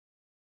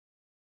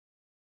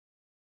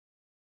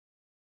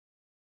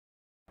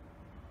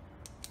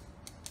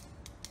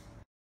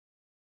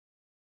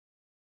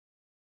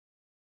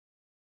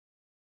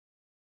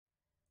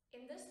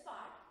In this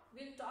part,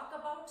 we'll talk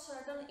about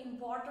certain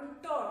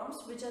important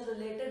terms which are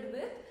related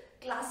with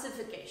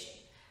classification.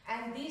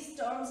 And these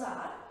terms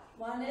are,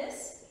 one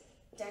is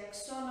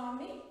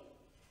taxonomy,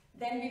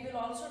 then we will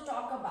also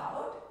talk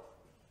about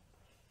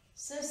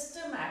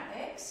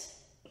systematics,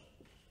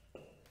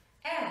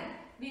 and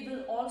we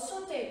will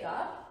also take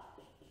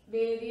up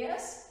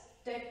various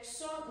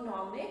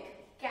taxonomic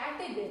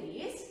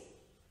categories,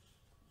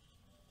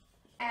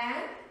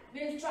 and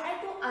we'll try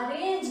to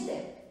arrange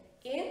them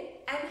in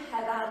an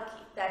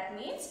hierarchy. That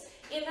means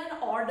in an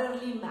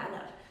orderly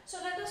manner. So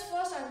let us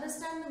first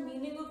understand the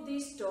meaning of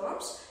these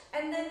terms,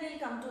 and then we'll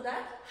come to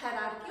that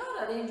hierarchy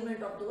or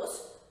arrangement of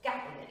those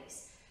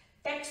categories.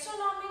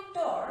 Taxonomic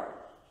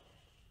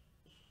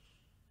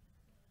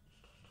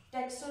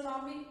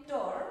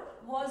term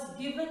was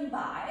given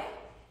by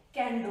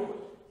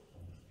Candolle,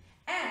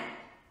 and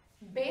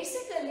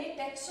basically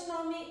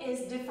taxonomy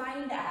is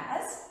defined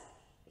as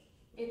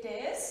it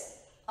is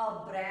a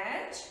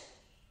branch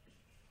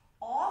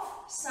of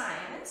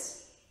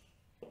science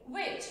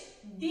which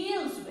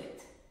deals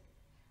with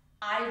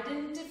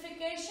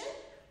identification,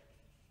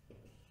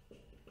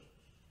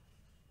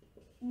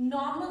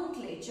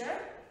 nomenclature,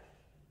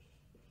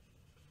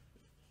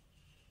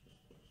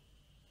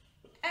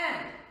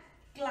 and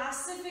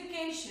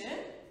classification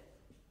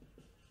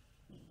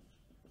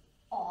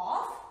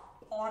of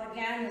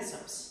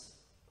organisms.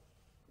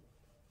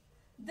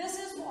 This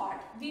is what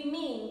we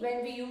mean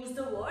when we use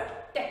the word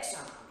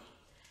taxonomy.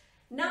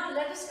 Now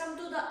let us come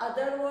to the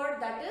other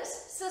word, that is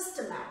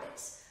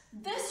systematics.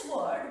 This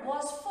word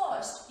was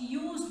first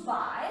used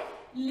by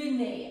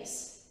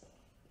Linnaeus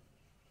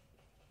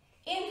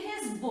in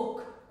his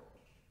book,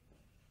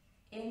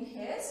 and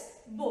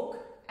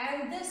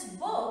this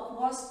book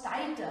was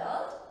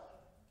titled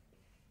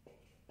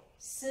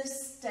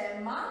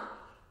Systema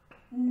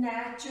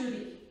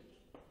Naturae.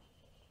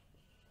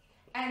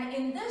 And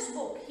in this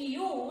book he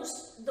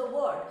used the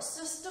word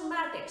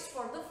systematics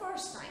for the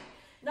first time.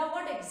 Now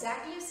what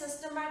exactly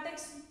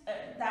systematics,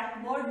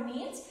 that word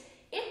means?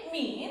 It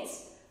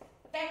means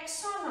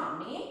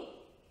taxonomy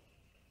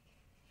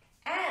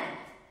and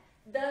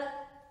the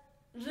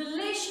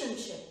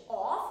relationship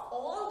of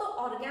all the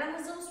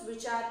organisms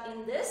which are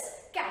in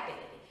this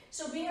category.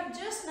 So we have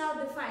just now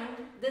defined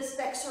this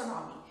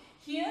taxonomy.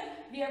 Here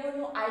we are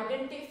going to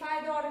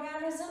identify the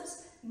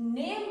organisms,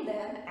 name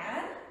them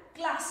and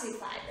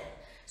classify them.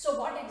 So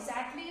what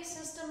exactly is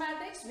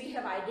systematics? We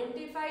have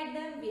identified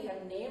them, we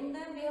have named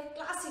them, we have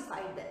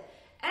classified them.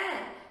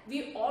 And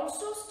we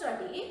also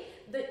study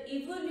the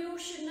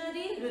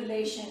evolutionary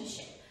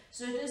relationship.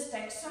 So it is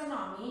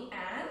taxonomy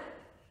and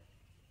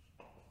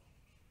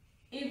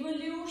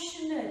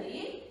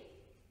evolutionary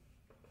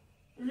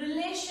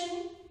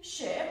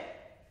relationship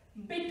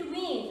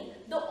between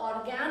the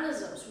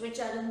organisms which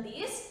are in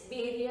these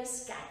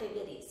various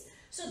categories.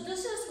 So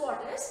this is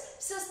what is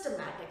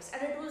systematics,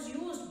 and it was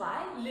used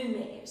by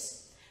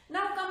Linnaeus.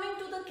 Now coming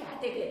to the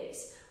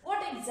categories.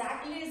 What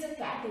exactly is a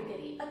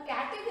category? A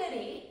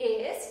category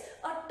is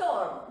a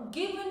term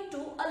given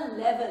to a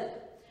level.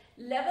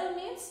 Level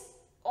means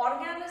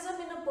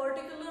organism in a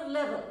particular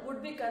level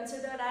would be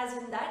considered as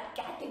in that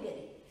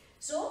category.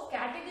 So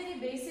category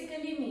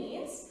basically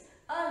means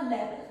a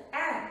level,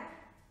 and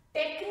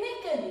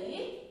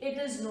technically it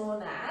is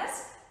known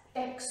as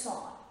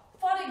taxon.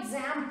 For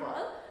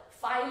example,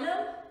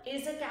 phylum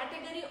is a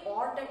category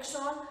or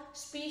taxon,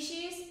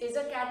 species is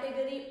a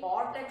category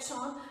or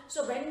taxon.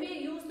 So when we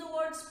use the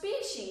word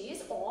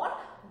species or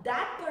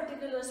that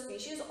particular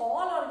species,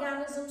 all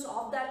organisms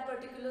of that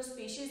particular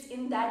species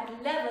in that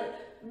level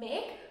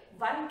make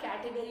one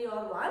category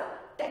or one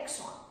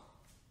taxon.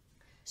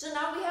 So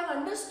now we have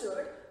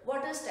understood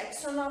what is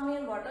taxonomy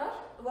and what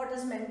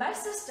is meant by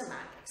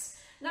systematics.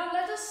 Now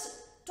let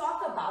us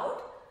talk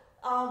about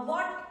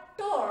what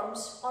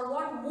terms or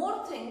what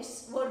more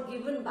things were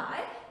given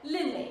by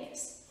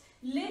Linnaeus.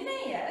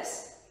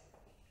 Linnaeus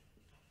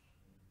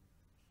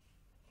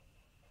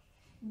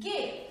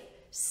gave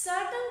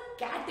certain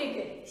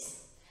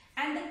categories,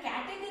 and the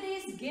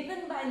categories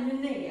given by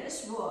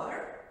Linnaeus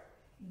were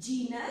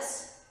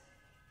genus,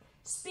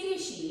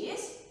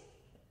 species,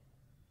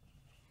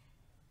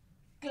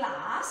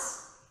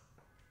 class,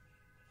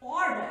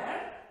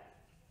 order,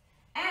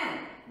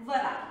 and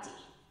variety.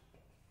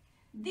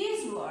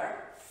 These were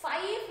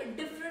 5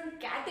 different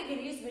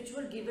categories which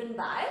were given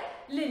by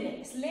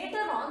Linnaeus.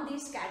 Later on,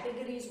 these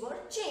categories were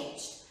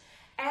changed,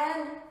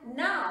 and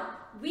now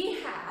we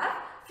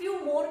have few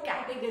more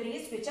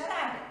categories which are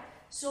added.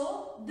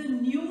 So the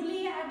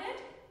newly added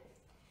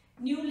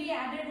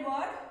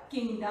were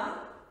kingdom,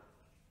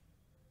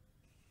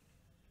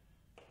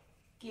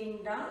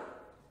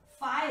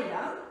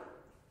 phylum,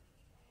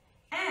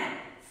 and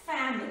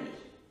family.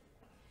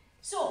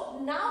 So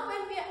now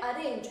when we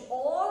arrange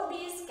all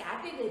these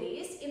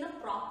categories in a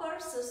proper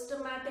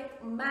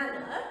systematic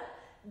manner,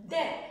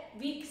 then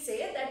we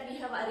say that we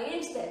have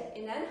arranged them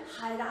in an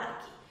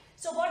hierarchy.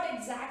 So what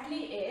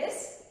exactly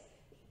is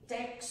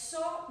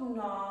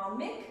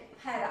taxonomic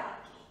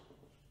hierarchy?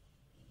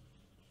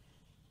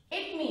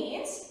 It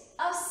means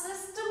a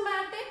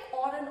systematic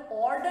or an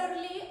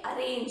orderly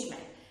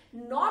arrangement.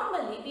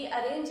 Normally we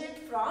arrange it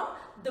from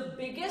the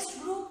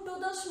biggest group to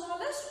the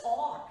smallest,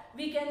 or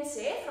we can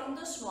say from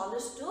the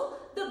smallest to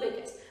the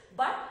biggest.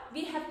 But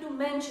we have to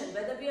mention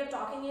whether we are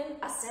talking in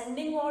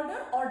ascending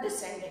order or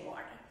descending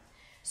order.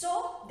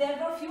 So there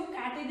were few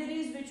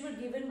categories which were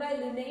given by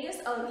Linnaeus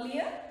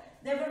earlier.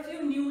 There were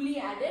few newly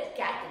added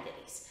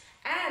categories.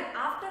 And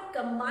after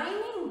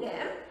combining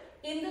them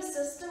in the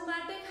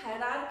systematic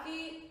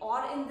hierarchy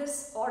or in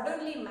this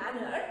orderly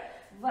manner,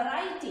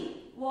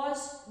 variety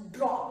was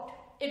dropped.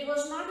 It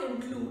was not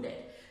included.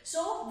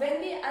 So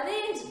when we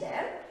arrange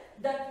them,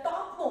 the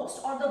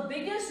topmost or the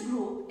biggest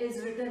group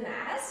is written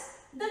as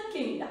the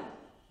kingdom.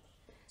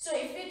 So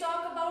if we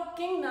talk about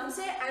kingdom,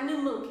 say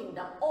animal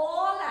kingdom,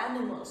 all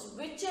animals,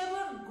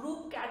 whichever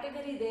group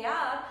category they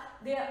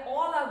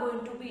all are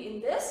going to be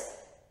in this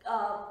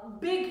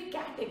big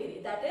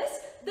category, that is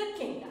the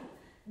kingdom.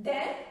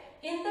 Then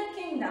in the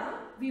kingdom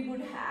we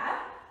would have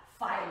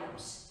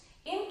phylums.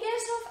 In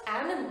case of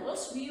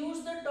animals, we use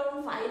the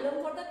term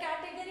phylum for the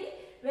category,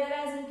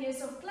 whereas in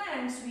case of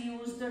plants, we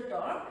use the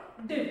term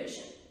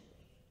division.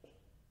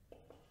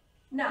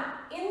 Now,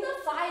 in the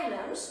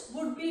phylums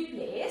would be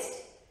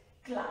placed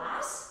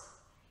class,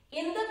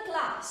 in the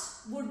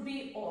class would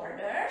be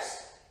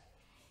orders,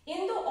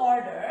 in the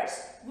orders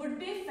would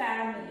be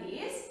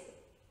families,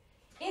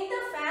 in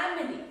the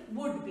family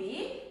would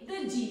be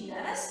the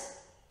genus,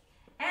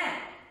 and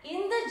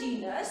in the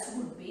genus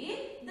would be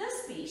the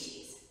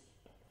species.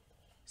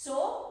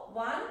 So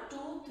 1,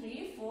 2,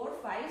 3, 4,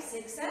 5,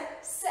 6 and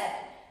 7.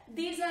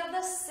 These are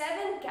the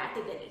 7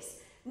 categories.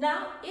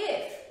 Now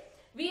if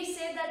we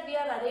say that we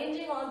are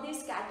arranging all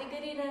these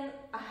categories in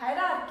a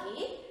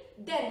hierarchy,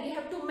 then we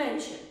have to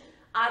mention,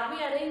 are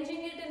we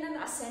arranging it in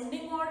an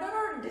ascending order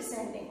or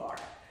descending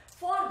order?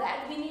 For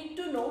that we need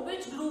to know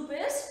which group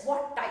is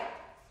what type.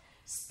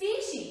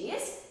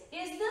 Species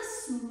is the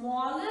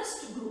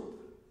smallest group.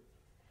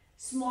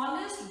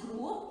 Smallest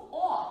group,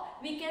 or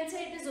we can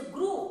say it is a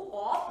group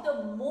of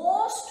the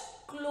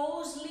most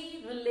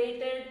closely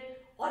related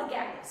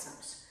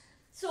organisms.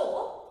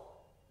 So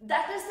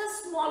that is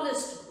the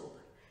smallest group.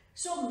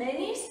 So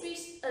many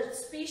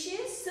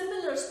species,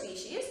 similar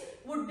species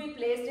would be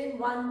placed in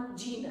one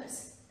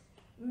genus.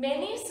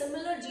 Many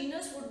similar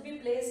genus would be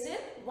placed in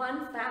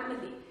one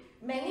family.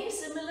 Many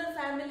similar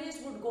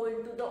families would go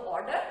into the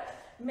order.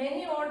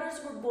 Many orders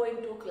would go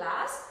into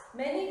class,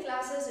 many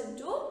classes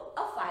into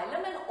a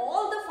phylum, and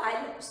all the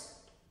phylums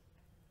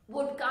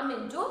would come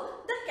into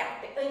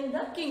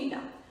the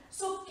kingdom.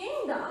 So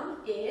kingdom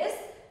is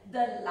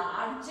the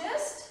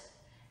largest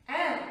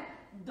and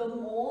the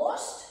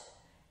most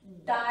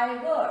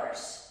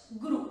diverse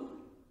group.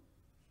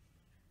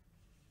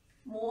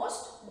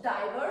 Most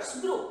diverse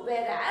group,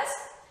 whereas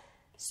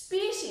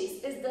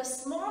species is the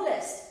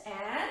smallest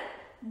and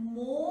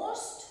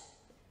most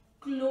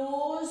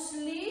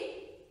closely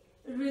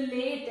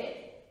related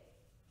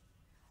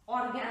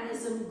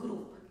organism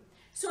group.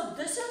 So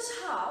this is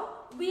how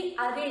we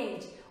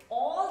arrange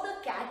all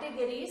the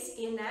categories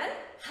in an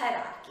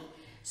hierarchy.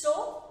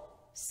 So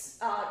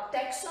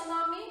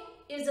taxonomy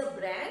is a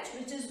branch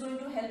which is going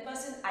to help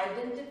us in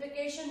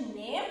identification,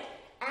 name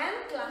and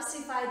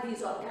classify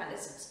these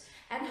organisms.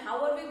 And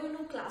how are we going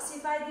to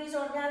classify these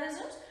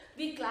organisms?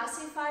 We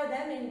classify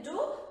them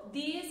into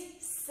these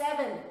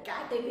 7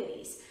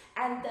 categories.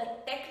 And the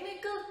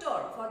technical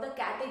term for the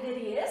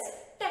category is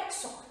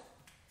taxon.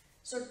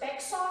 So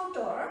taxon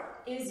term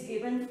is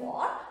given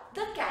for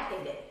the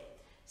category.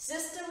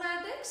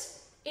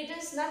 Systematics, it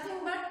is nothing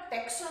but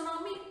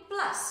taxonomy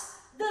plus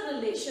the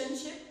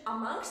relationship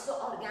amongst the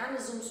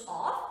organisms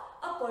of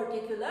a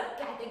particular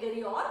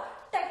category or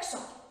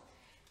taxon.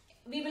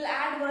 We will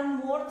add one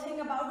more thing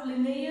about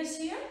Linnaeus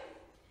here.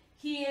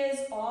 He is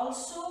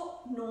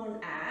also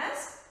known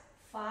as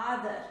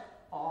father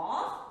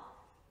of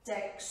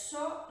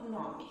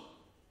taxonomy.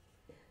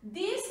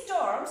 These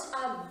terms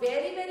are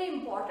very, very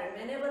important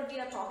whenever we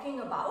are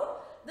talking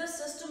about the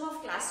system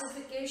of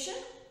classification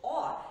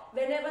or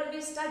whenever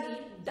we study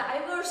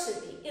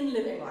diversity in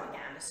living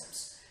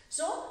organisms.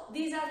 So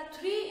these are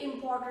 3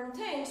 important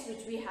things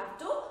which we have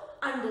to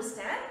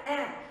understand,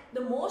 and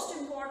the most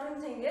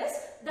important thing is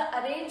the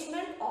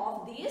arrangement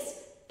of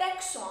these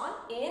taxon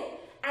in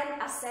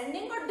an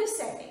ascending or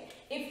descending.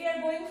 If we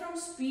are going from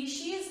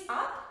species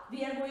up,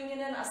 we are going in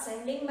an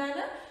ascending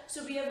manner.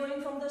 So we are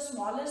going from the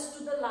smallest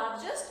to the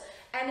largest.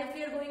 And if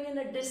we are going in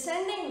a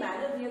descending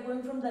manner, we are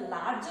going from the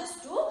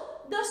largest to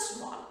the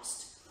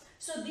smallest.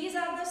 So these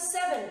are the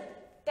 7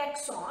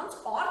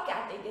 taxons or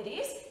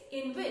categories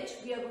in which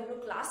we are going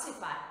to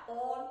classify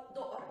all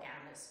the organisms.